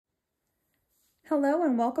Hello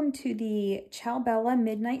and welcome to the Ciao Bella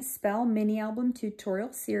Midnight Spell mini album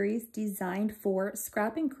tutorial series designed for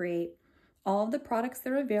Scrap and Create. All of the products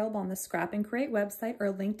that are available on the Scrap and Create website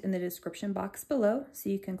are linked in the description box below, so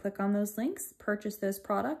you can click on those links, purchase those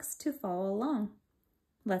products to follow along.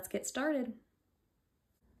 Let's get started.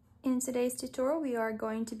 In today's tutorial, we are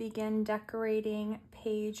going to begin decorating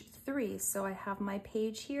page 3. So I have my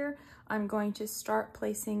page here. I'm going to start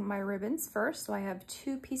placing my ribbons first. So I have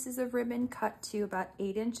 2 pieces of ribbon cut to about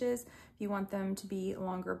 8 inches. If you want them to be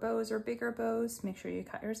longer bows or bigger bows, make sure you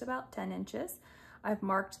cut yours about 10 inches. I've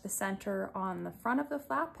marked the center on the front of the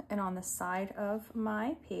flap and on the side of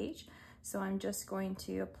my page. So I'm just going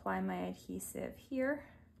to apply my adhesive here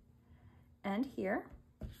and here.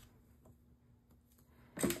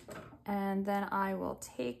 And then I will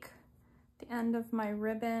take the end of my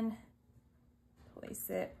ribbon, place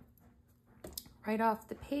it right off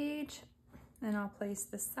the page, and I'll place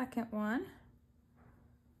the second one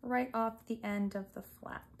right off the end of the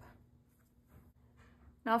flap.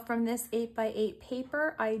 Now from this 8x8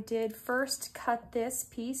 paper, I did first cut this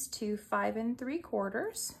piece to 5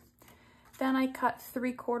 3/4. Then I cut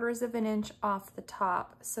 3/4 of an inch off the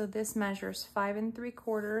top. So this measures 5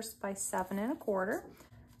 3/4 by 7 1/4.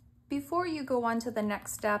 Before you go on to the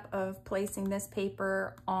next step of placing this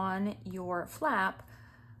paper on your flap,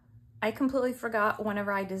 I completely forgot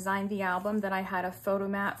whenever I designed the album that I had a photo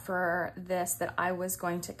mat for this that I was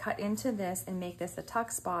going to cut into this and make this a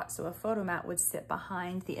tuck spot so a photo mat would sit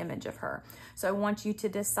behind the image of her. So I want you to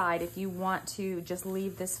decide if you want to just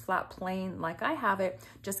leave this flap plain like I have it,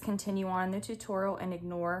 just continue on the tutorial and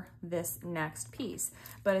ignore this next piece.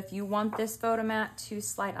 But if you want this photo mat to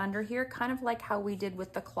slide under here, kind of like how we did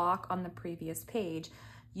with the clock on the previous page,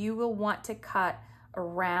 you will want to cut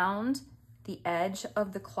around the edge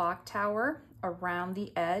of the clock tower, around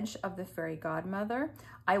the edge of the fairy godmother.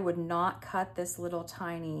 I would not cut this little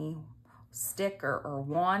tiny stick or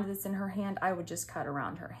wand that's in her hand. I would just cut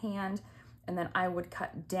around her hand, and then I would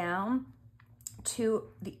cut down to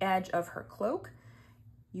the edge of her cloak.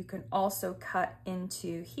 You can also cut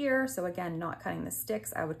into here. So again, not cutting the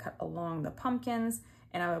sticks, I would cut along the pumpkins,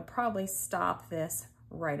 and I would probably stop this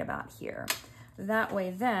right about here. That way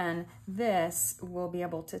then, this will be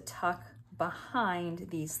able to tuck behind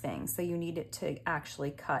these things. So you need it to actually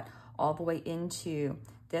cut all the way into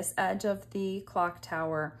this edge of the clock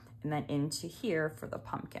tower and then into here for the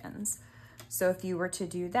pumpkins. So if you were to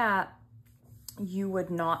do that, you would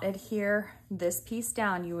not adhere this piece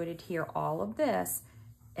down, you would adhere all of this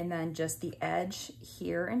and then just the edge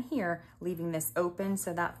here and here, leaving this open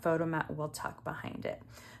so that photo mat will tuck behind it.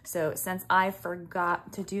 So since I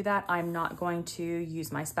forgot to do that, I'm not going to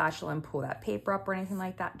use my spatula and pull that paper up or anything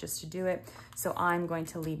like that just to do it. So I'm going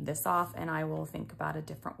to leave this off and I will think about a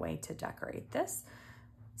different way to decorate this.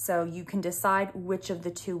 So you can decide which of the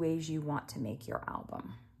 2 ways you want to make your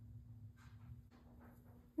album.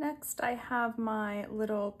 Next, I have my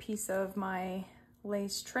little piece of my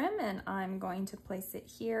lace trim and I'm going to place it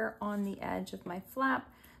here on the edge of my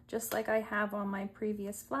flap, just like I have on my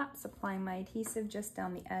previous flaps, applying my adhesive just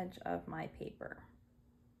down the edge of my paper.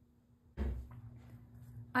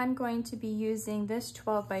 I'm going to be using this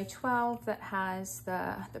 12x12 that has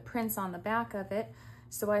the prints on the back of it.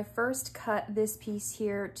 So I first cut this piece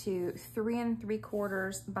here to 3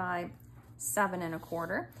 3/4 by 7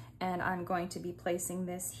 1/4, and I'm going to be placing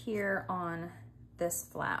this here on this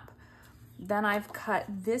flap. Then I've cut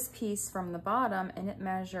this piece from the bottom and it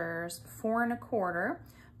measures 4 1/4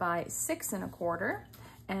 by 6 1/4,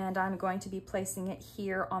 and I'm going to be placing it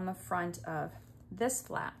here on the front of this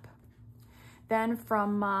flap. Then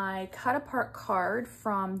from my cut apart card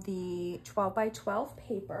from the 12x12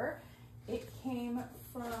 paper, it came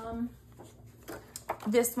from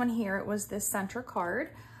this one here. It was this center card.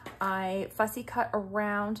 I fussy cut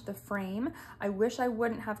around the frame. I wish I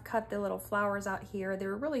wouldn't have cut the little flowers out here. They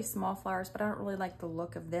were really small flowers, but I don't really like the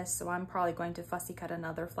look of this, so I'm probably going to fussy cut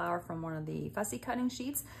another flower from one of the fussy cutting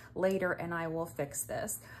sheets later and I will fix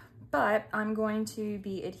this. But I'm going to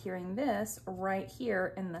be adhering this right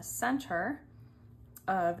here in the center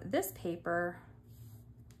of this paper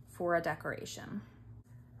for a decoration.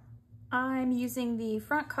 I'm using the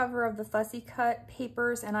front cover of the fussy cut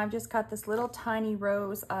papers and I've just cut this little tiny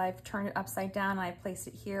rose. I've turned it upside down and I placed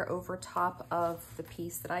it here over top of the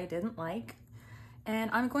piece that I didn't like.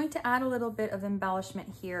 And I'm going to add a little bit of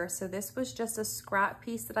embellishment here. So this was just a scrap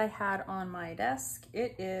piece that I had on my desk.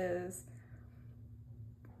 It is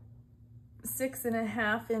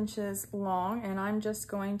 6.5 inches long and I'm just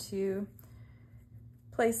going to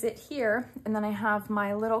place it here, and then I have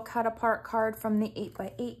my little cut apart card from the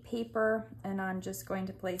 8x8 paper and I'm just going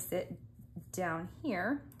to place it down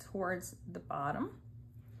here towards the bottom,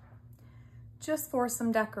 just for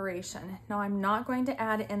some decoration. Now I'm not going to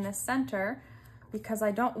add it in the center because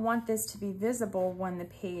I don't want this to be visible when the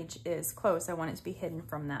page is closed. I want it to be hidden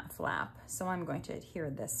from that flap. So I'm going to adhere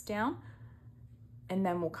this down and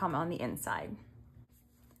then we'll come on the inside.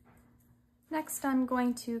 Next, I'm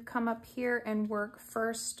going to come up here and work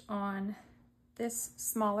first on this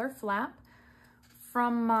smaller flap.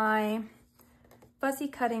 From my Fussy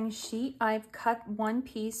cutting sheet, I've cut one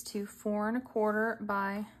piece to 4 1/4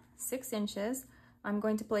 by 6 inches. I'm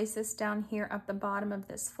going to place this down here at the bottom of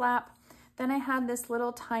this flap. Then I had this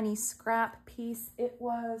little tiny scrap piece. It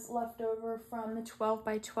was left over from the 12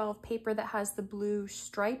 by 12 paper that has the blue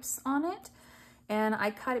stripes on it. And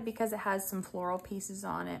I cut it because it has some floral pieces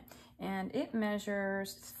on it. And it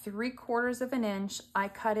measures 3/4 of an inch. I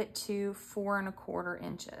cut it to 4 1/4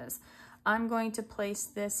 inches. I'm going to place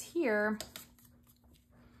this here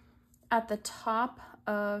at the top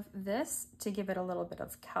of this to give it a little bit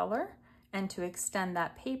of color and to extend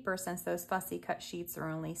that paper, since those Fussy cut sheets are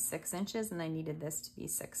only 6 inches and I needed this to be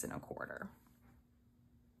 6 1/4.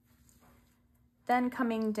 Then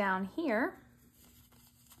coming down here,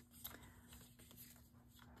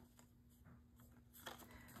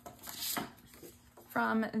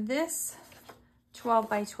 from this 12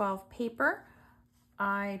 by 12 paper,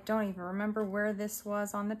 I don't even remember where this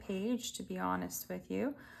was on the page, to be honest with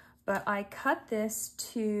you, but I cut this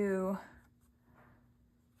to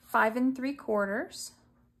 5 3/4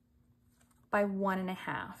 by 1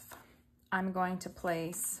 1/2. I'm going to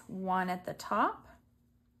place one at the top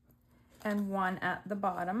and one at the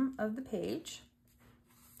bottom of the page.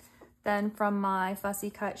 Then from my Fussy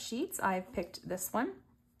cut sheets, I've picked this one.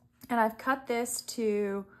 And I've cut this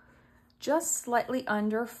to just slightly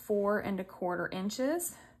under 4 1/4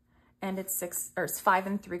 inches, and it's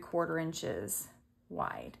 5 3/4 inches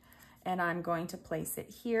wide. And I'm going to place it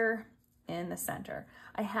here in the center.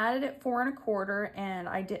 I had it at 4 1/4 and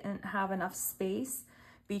I didn't have enough space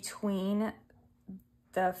between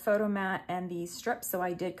the photo mat and these strips, so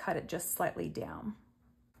I did cut it just slightly down.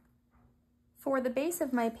 For the base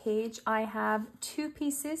of my page, I have 2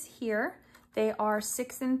 pieces here. They are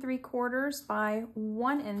 6 3/4 by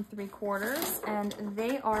 1 3/4, and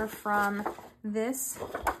they are from this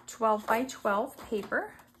 12 by 12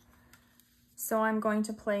 paper. So I'm going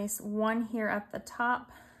to place one here at the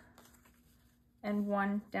top and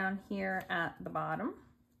one down here at the bottom.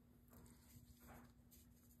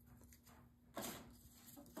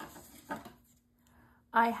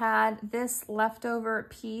 I had this leftover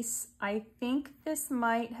piece. I think this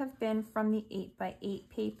might have been from the 8 by 8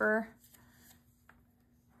 paper,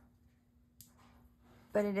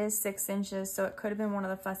 but it is 6 inches, so it could have been one of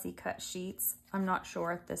the Fussy cut sheets. I'm not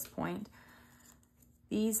sure at this point.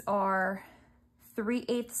 These are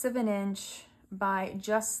 3/8 of an inch by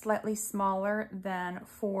just slightly smaller than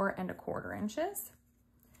 4 1/4 inches.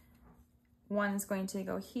 One's going to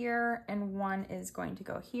go here and one is going to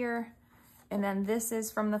go here. And then this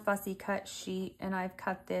is from the Fussy cut sheet, and I've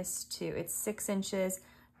cut this to, it's 6 inches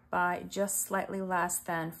by just slightly less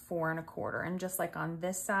than 4 1/4. And just like on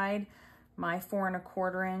this side, my 4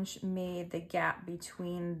 1/4 inch made the gap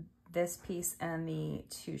between this piece and the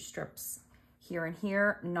 2 strips here and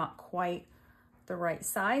here not quite the right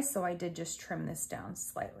size, so I did just trim this down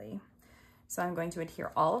slightly. So I'm going to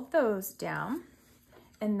adhere all of those down.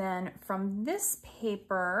 And then from this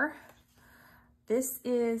paper, this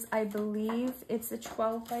is, I believe it's a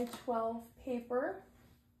 12 by 12 paper.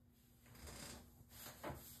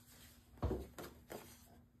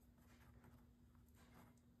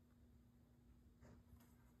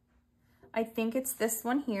 I think it's this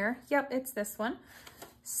one here. Yep, it's this one.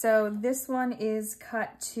 So this one is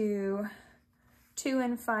cut to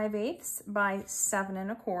 2 5/8 by 7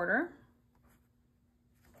 1/4.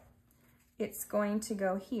 It's going to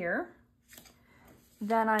go here.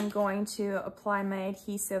 Then I'm going to apply my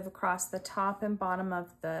adhesive across the top and bottom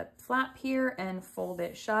of the flap here and fold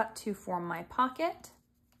it shut to form my pocket.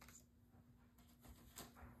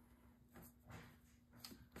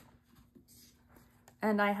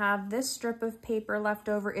 And I have this strip of paper left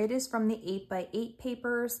over. It is from the 8 by 8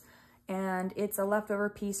 papers, and it's a leftover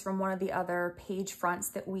piece from one of the other page fronts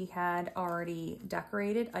that we had already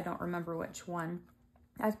decorated. I don't remember which one.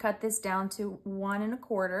 I've cut this down to 1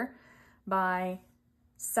 1/4 by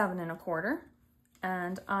 7 1/4,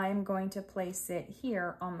 and I'm going to place it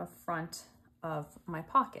here on the front of my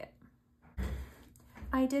pocket.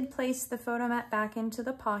 I did place the photo mat back into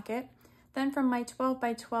the pocket. Then from my 12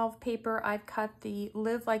 by 12 paper, I've cut the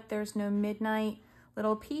Live Like There's No Midnight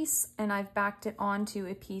little piece, and I've backed it onto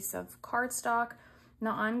a piece of cardstock.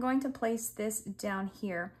 Now I'm going to place this down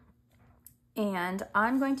here. And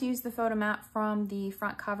I'm going to use the photo mat from the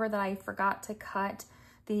front cover that I forgot to cut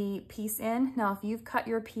the piece in. Now, if you've cut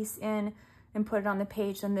your piece in and put it on the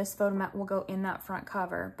page, then this photo mat will go in that front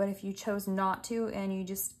cover. But if you chose not to and you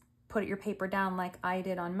just put your paper down like I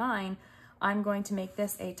did on mine, I'm going to make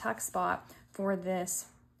this a tuck spot for this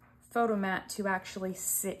photo mat to actually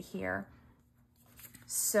sit here.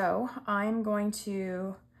 So I'm going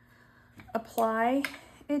to apply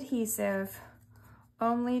adhesive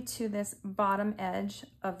only to this bottom edge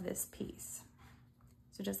of this piece.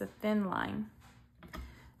 So just a thin line.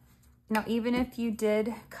 Now, even if you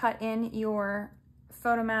did cut in your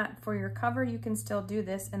photo mat for your cover, you can still do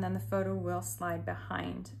this and then the photo will slide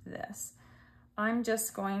behind this. I'm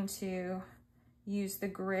just going to use the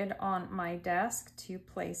grid on my desk to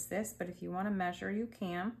place this, but if you want to measure, you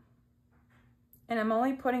can. And I'm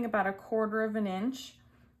only putting about 1/4 of an inch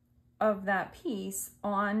of that piece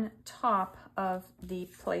on top of the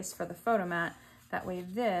place for the photo mat. That way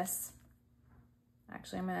this,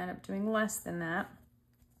 actually I'm gonna end up doing less than that,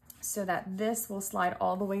 so that this will slide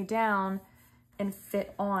all the way down and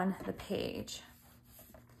fit on the page.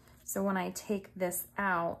 So when I take this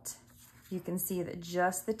out, you can see that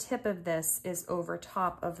just the tip of this is over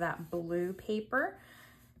top of that blue paper.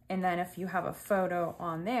 And then if you have a photo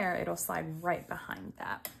on there, it'll slide right behind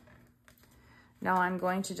that. Now I'm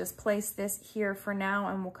going to just place this here for now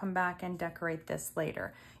and we'll come back and decorate this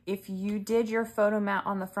later. If you did your photo mat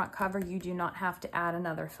on the front cover, you do not have to add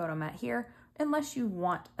another photo mat here unless you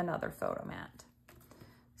want another photo mat.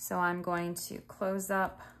 So I'm going to close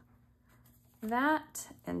up that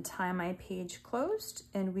and tie my page closed,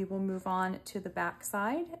 and we will move on to the back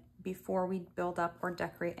side before we build up or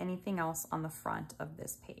decorate anything else on the front of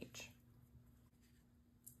this page.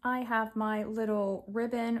 I have my little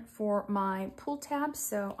ribbon for my pull tab,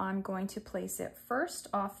 so I'm going to place it first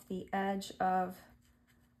off the edge of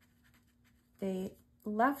the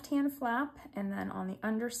left-hand flap and then on the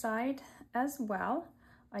underside as well.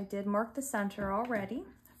 I did mark the center already,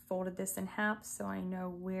 folded this in half so I know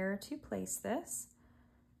where to place this.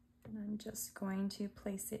 And I'm just going to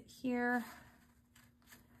place it here,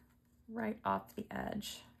 right off the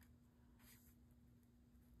edge.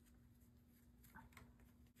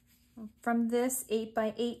 From this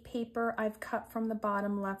 8x8 paper, I've cut from the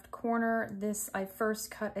bottom left corner. This, I first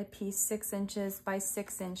cut a piece 6 inches by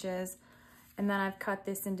 6 inches, and then I've cut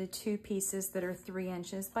this into 2 pieces that are 3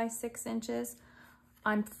 inches by 6 inches.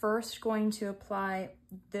 I'm first going to apply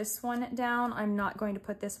this one down. I'm not going to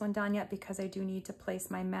put this one down yet because I do need to place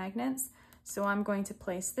my magnets. So I'm going to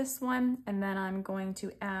place this one, and then I'm going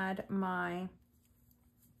to add my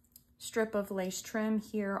strip of lace trim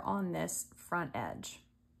here on this front edge.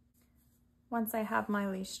 Once I have my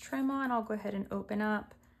lace trim on, I'll go ahead and open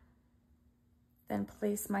up, then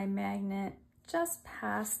place my magnet just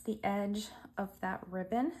past the edge of that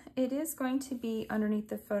ribbon. It is going to be underneath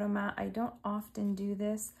the photo mat. I don't often do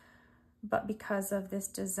this, but because of this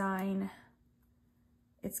design,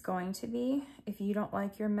 it's going to be. If you don't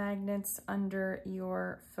like your magnets under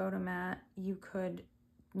your photo mat, you could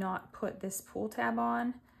not put this pull tab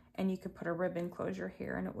on, and you could put a ribbon closure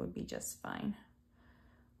here and it would be just fine.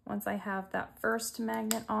 Once I have that first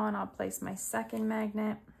magnet on, I'll place my second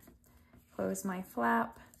magnet, close my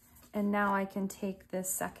flap, and now I can take this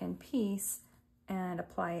second piece and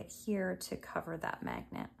apply it here to cover that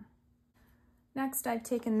magnet. Next, I've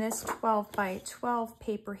taken this 12x12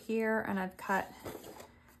 paper here and I've cut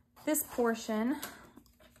this portion,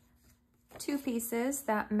 2 pieces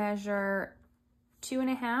that measure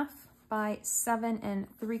 2.5 by 7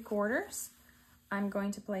 3/4. I'm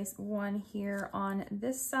going to place one here on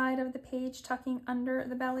this side of the page tucking under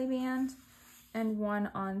the belly band, and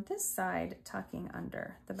one on this side tucking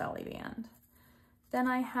under the belly band. Then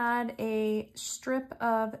I had a strip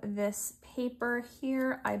of this paper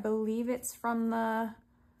here. I believe it's from the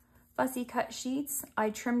Fussy cut sheets. I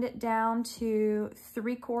trimmed it down to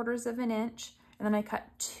 3/4 of an inch, and then I cut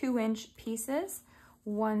 2-inch pieces.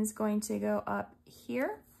 One's going to go up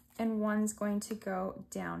here and one's going to go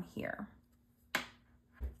down here.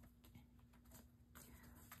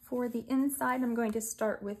 For the inside, I'm going to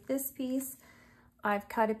start with this piece. I've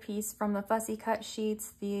cut a piece from the Fussy cut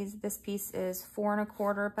sheets. This piece is 4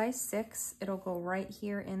 1/4 by 6. It'll go right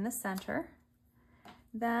here in the center.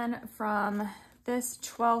 Then from this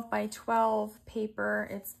 12x12 paper,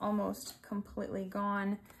 it's almost completely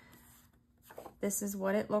gone. This is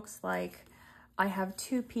what it looks like. I have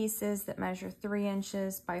 2 pieces that measure 3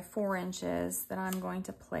 inches by 4 inches that I'm going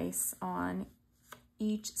to place on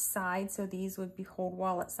each side, so these would be hold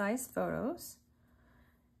wallet size photos.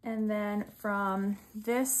 And then from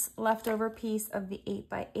this leftover piece of the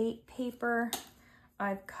 8x8 paper,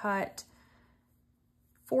 I've cut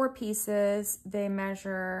 4 pieces. They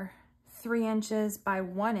measure 3 inches by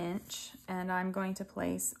 1 inch, and I'm going to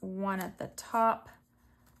place one at the top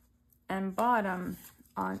and bottom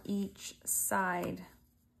on each side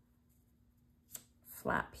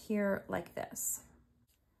flap here like this.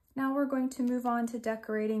 Now we're going to move on to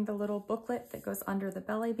decorating the little booklet that goes under the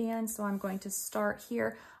belly band. So I'm going to start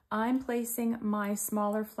here. I'm placing my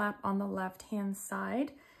smaller flap on the left-hand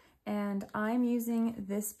side, and I'm using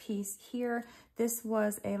this piece here. This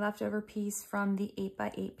was a leftover piece from the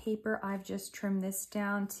 8x8 paper. I've just trimmed this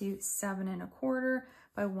down to 7 1/4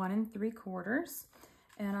 by 1 3/4,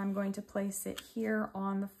 and I'm going to place it here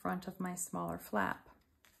on the front of my smaller flap.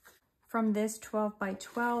 From this 12 by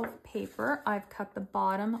 12 paper, I've cut the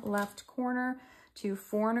bottom left corner to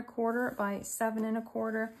 4 1/4 by 7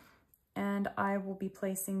 1/4, and I will be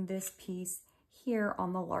placing this piece here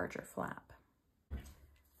on the larger flap.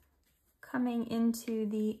 Coming into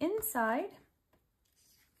the inside,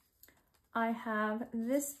 I have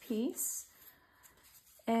this piece,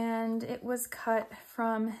 and it was cut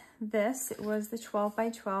from this. It was the 12 by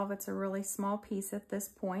 12. It's a really small piece at this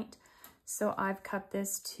point. So I've cut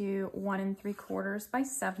this to 1 3/4 by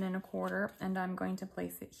 7 1/4, and I'm going to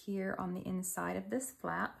place it here on the inside of this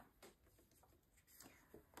flap.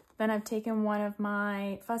 Then I've taken one of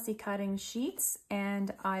my fussy cutting sheets,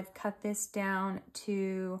 and I've cut this down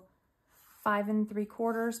to 5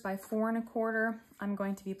 3/4 by 4 1/4. I'm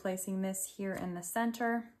going to be placing this here in the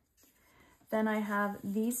center. Then I have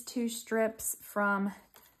these 2 strips from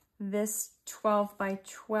this 12 by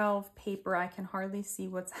 12 paper. I can hardly see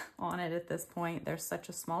what's on it at this point. There's such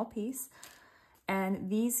a small piece.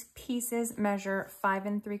 And these pieces measure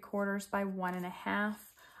 5 3/4 by 1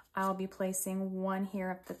 1/2. I'll be placing one here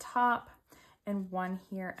at the top and one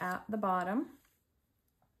here at the bottom.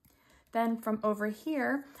 Then from over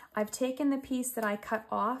here, I've taken the piece that I cut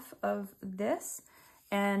off of this,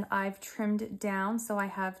 and I've trimmed it down. So I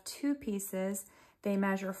have 2 pieces. They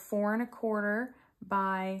measure 4 1/4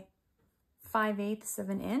 by 5/8 of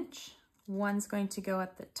an inch. One's going to go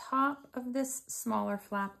at the top of this smaller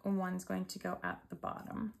flap, and one's going to go at the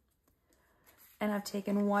bottom. And I've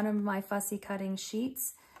taken one of my fussy cutting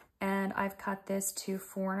sheets, and I've cut this to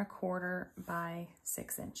 4 1/4 by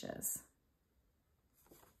 6 inches.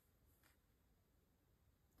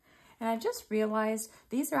 And I just realized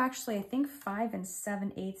these are actually, I think, 5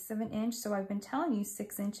 7/8 of an inch. So I've been telling you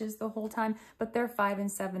 6 inches the whole time, but they're 5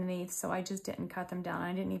 7/8. So I just didn't cut them down.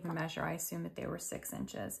 I didn't even measure. I assumed that they were 6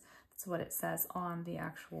 inches. That's what it says on the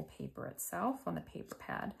actual paper itself, on the paper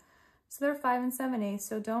pad. So they're 5 7/8.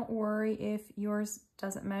 So don't worry if yours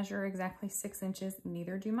doesn't measure exactly 6 inches.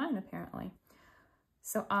 Neither do mine, apparently.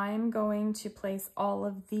 So I'm going to place all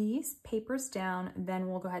of these papers down. Then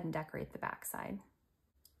we'll go ahead and decorate the back side.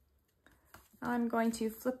 I'm going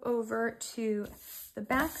to flip over to the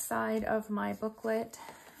back side of my booklet.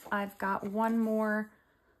 I've got one more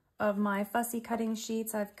of my fussy cutting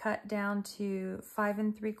sheets. I've cut down to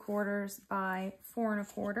 5 3/4 by 4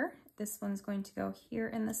 1/4. This one's going to go here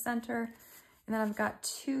in the center. And then I've got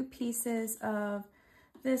 2 pieces of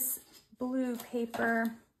this blue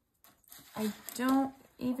paper. I don't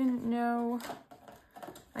even know,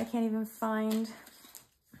 I can't even find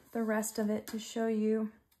the rest of it to show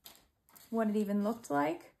you what it even looked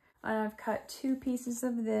like. And I've cut 2 pieces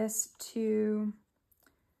of this to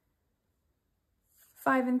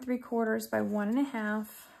 5 3/4 by 1 1/2.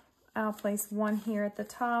 I'll place one here at the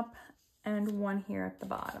top and one here at the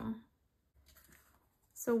bottom.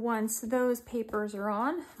 So once those papers are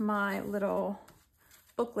on, my little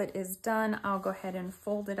booklet is done. I'll go ahead and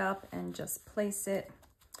fold it up and just place it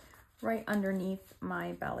right underneath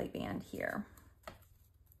my belly band here.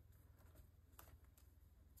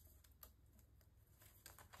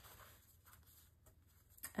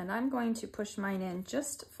 And I'm going to push mine in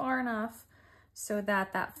just far enough so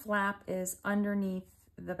that that flap is underneath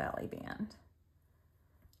the belly band.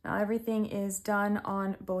 Now everything is done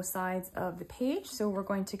on both sides of the page, so we're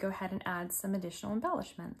going to go ahead and add some additional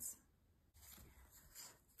embellishments.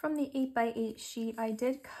 From the 8x8 sheet, I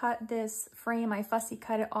did cut this frame. I fussy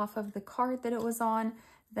cut it off of the card that it was on.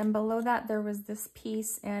 Then below that there was this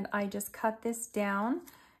piece, and I just cut this down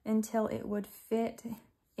until it would fit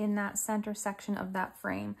in that center section of that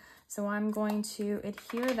frame. So I'm going to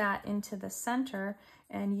adhere that into the center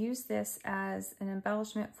and use this as an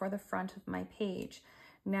embellishment for the front of my page.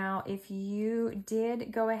 Now, if you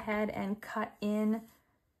did go ahead and cut in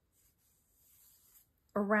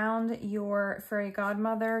around your fairy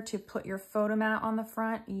godmother to put your photo mat on the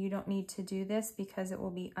front, you don't need to do this because it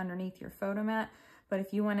will be underneath your photo mat. But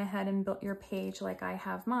if you went ahead and built your page like I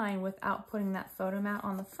have mine without putting that photo mat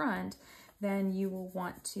on the front, then you will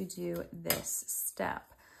want to do this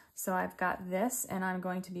step. So I've got this and I'm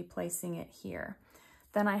going to be placing it here.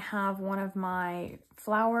 Then I have one of my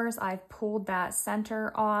flowers. I've pulled that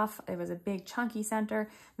center off. It was a big chunky center.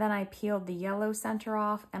 Then I peeled the yellow center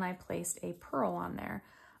off and I placed a pearl on there.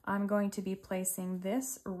 I'm going to be placing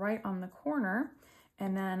this right on the corner,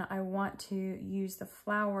 and then I want to use the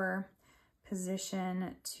flower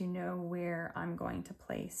position to know where I'm going to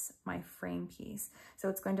place my frame piece. So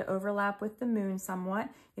it's going to overlap with the moon somewhat.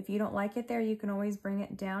 If you don't like it there, you can always bring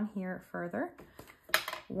it down here further.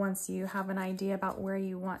 Once you have an idea about where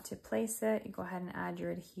you want to place it, you go ahead and add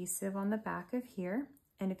your adhesive on the back of here.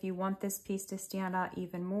 And if you want this piece to stand out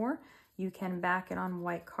even more, you can back it on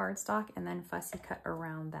white cardstock and then fussy cut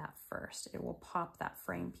around that first. It will pop that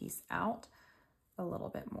frame piece out a little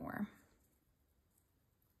bit more.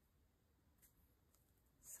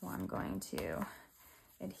 So I'm going to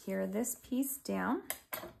adhere this piece down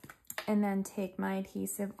and then take my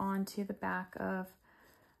adhesive onto the back of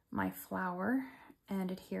my flower and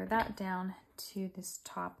adhere that down to this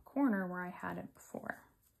top corner where I had it before.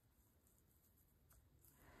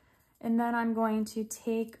 And then I'm going to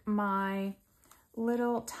take my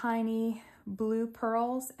little tiny blue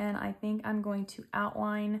pearls and I think I'm going to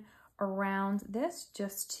outline around this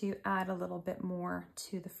just to add a little bit more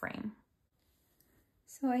to the frame.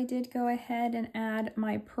 So I did go ahead and add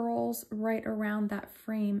my pearls right around that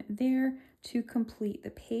frame there to complete the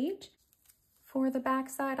page. For the back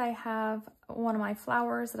side, I have one of my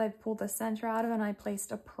flowers that I pulled the center out of and I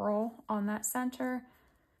placed a pearl on that center.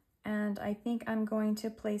 And I think I'm going to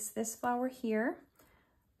place this flower here.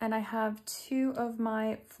 And I have two of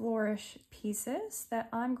my flourish pieces that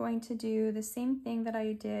I'm going to do the same thing that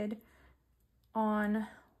I did on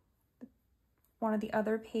one of the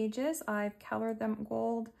other pages. I've colored them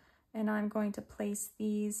gold and I'm going to place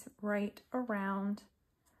these right around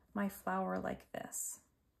my flower like this.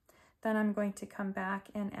 Then I'm going to come back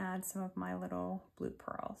and add some of my little blue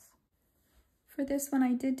pearls. For this one,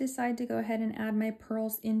 I did decide to go ahead and add my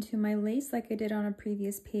pearls into my lace like I did on a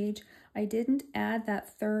previous page. I didn't add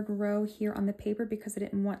that third row here on the paper because I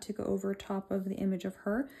didn't want to go over top of the image of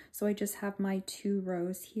her. So I just have my 2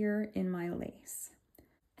 rows here in my lace.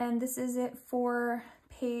 And this is it for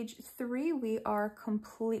page 3. We are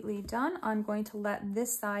completely done. I'm going to let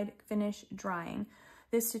this side finish drying.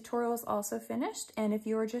 This tutorial is also finished, and if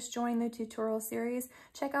you are just joining the tutorial series,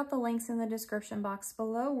 check out the links in the description box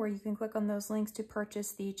below where you can click on those links to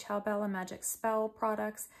purchase the Ciao Bella Magic Spell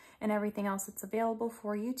products and everything else that's available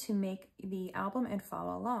for you to make the album and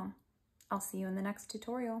follow along. I'll see you in the next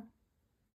tutorial.